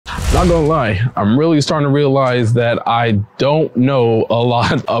Not gonna lie, I'm really starting to realize that I don't know a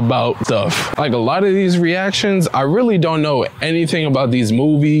lot about stuff. Like a lot of these reactions, I really don't know anything about these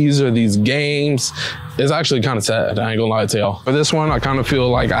movies or these games. It's actually kind of sad, I ain't gonna lie to y'all. For this one, I kind of feel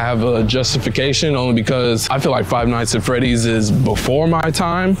like I have a justification only because I feel like Five Nights at Freddy's is before my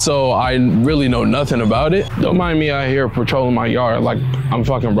time, so I really know nothing about it. Don't mind me out here patrolling my yard like I'm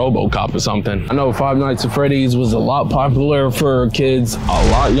fucking RoboCop or something. I know Five Nights at Freddy's was a lot popular for kids a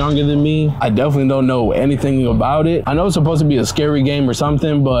lot younger than me. I definitely don't know anything about it. I know it's supposed to be a scary game or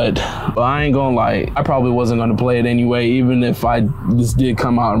something, but I ain't gonna lie, I probably wasn't gonna play it anyway, even if this did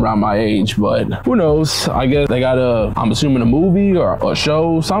come out around my age, but who knows? I guess they got I'm assuming a movie or a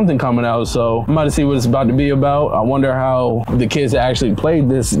show, something coming out, so I'm about to see what it's about to be about. I wonder how the kids that actually played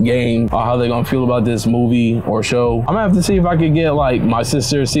this game, or how they're gonna feel about this movie or show. I'm gonna have to see if I could get like my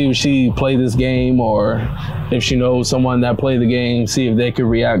sister, see if she played this game, or if she knows someone that played the game, see if they could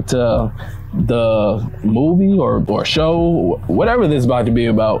react to the movie or show, whatever this is about to be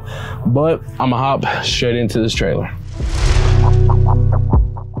about. But I'm gonna hop straight into this trailer.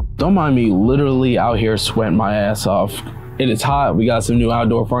 Don't mind me literally out here sweating my ass off. It is hot. We got some new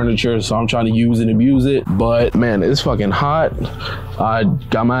outdoor furniture, so I'm trying to use and abuse it. But man, it's fucking hot. I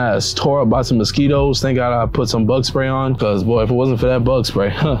got my ass tore up by some mosquitoes. Thank God I put some bug spray on, because boy, if it wasn't for that bug spray,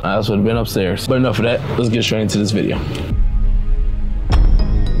 I would have been upstairs. But enough of that. Let's get straight into this video.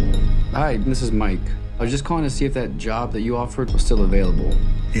 Hi, this is Mike. I was just calling to see if that job that you offered was still available.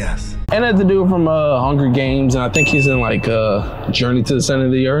 Yes. And that's the dude from Hunger Games, and I think he's in like Journey to the Center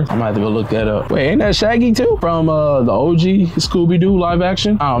of the Earth. I might have to go look that up. Wait, ain't that Shaggy too? From the OG Scooby-Doo live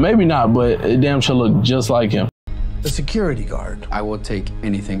action? Oh, maybe not, but it damn sure look just like him. The security guard. I will take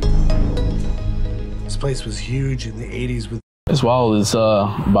anything. This place was huge in the 80s with... This wall is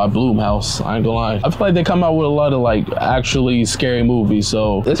by Bloomhouse, I ain't gonna lie. I feel like they come out with a lot of like actually scary movies,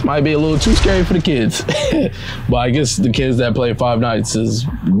 so this might be a little too scary for the kids. But I guess the kids that play Five Nights is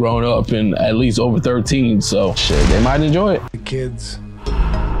grown up and at least over 13, so shit, they might enjoy it. The kids,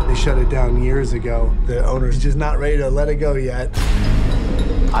 they shut it down years ago. The owner's just not ready to let it go yet.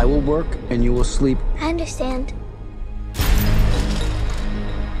 I will work and you will sleep. I understand.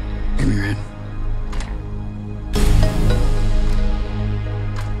 Give me your hand.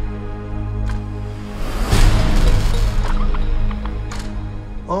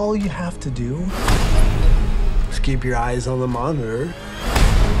 All you have to do is keep your eyes on the monitor.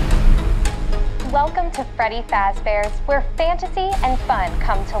 Welcome to Freddy Fazbear's, where fantasy and fun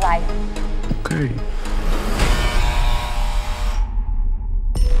come to life. Okay.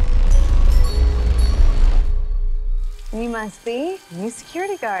 You must be new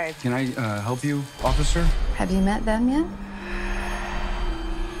security guard. Can I help you, officer? Have you met them yet?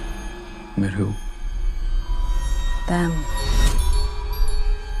 Met who? Them.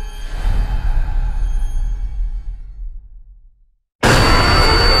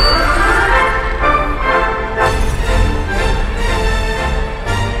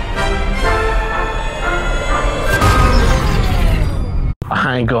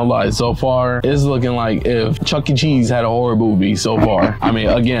 I ain't gonna lie, so far, it's looking like if Chuck E. Cheese had a horror movie so far. I mean,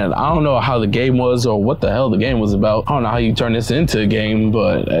 again, I don't know how the game was or what the hell the game was about. I don't know how you turn this into a game,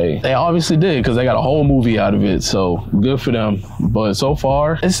 but hey, they obviously did because they got a whole movie out of it, so good for them. But so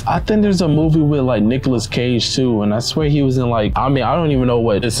far, I think there's a movie with like Nicolas Cage too, and I swear he was in like, I mean, I don't even know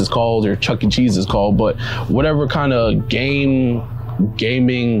what this is called or Chuck E. Cheese is called, but whatever kind of gaming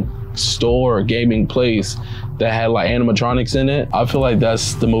store or gaming place that had like animatronics in it. I feel like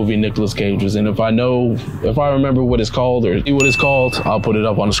that's the movie Nicolas Cage was in. If I remember what it's called or see what it's called, I'll put it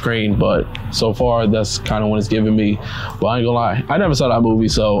up on the screen. But so far, that's kind of what it's giving me. But I ain't gonna lie, I never saw that movie,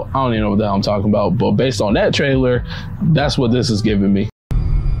 so I don't even know what the hell I'm talking about. But based on that trailer, that's what this is giving me.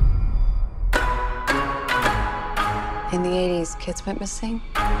 In the 80s, kids went missing.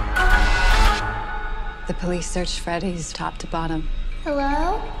 The police searched Freddys top to bottom.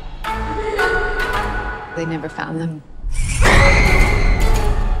 Hello? They never found them.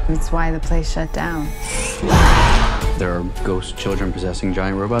 That's why the place shut down. There are ghost children possessing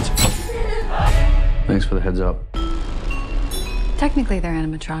giant robots. Thanks for the heads up. Technically, they're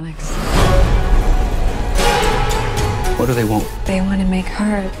animatronics. What do they want? They want to make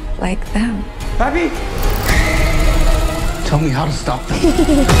her like them. Pappy! Tell me how to stop them.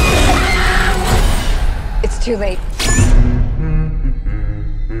 It's too late.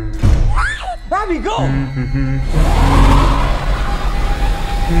 Bobby, go!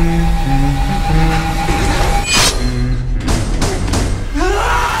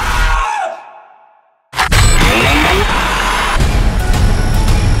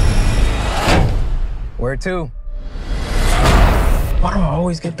 Where to? Why do I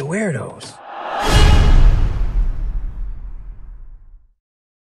always get the weirdos?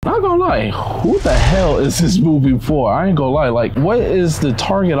 Not gonna lie, who the hell is this movie for? I ain't gonna lie, like, what is the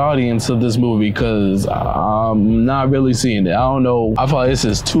target audience of this movie? Because I'm not really seeing it. I don't know. I feel like this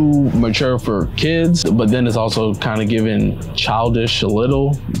is too mature for kids, but then it's also kind of giving childish a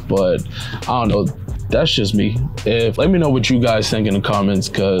little, but I don't know. That's just me. Let me know what you guys think in the comments,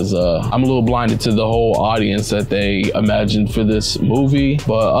 because I'm a little blinded to the whole audience that they imagined for this movie.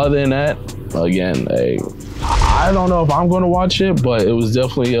 But other than that, again, I don't know if I'm going to watch it, but it was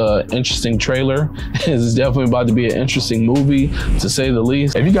definitely an interesting trailer. It's definitely about to be an interesting movie, to say the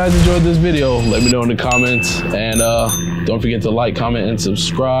least. If you guys enjoyed this video, let me know in the comments, and don't forget to like, comment, and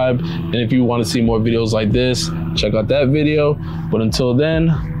subscribe. And if you want to see more videos like this, check out that video. But until then,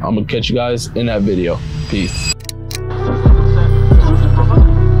 I'm gonna catch you guys in that video. Peace.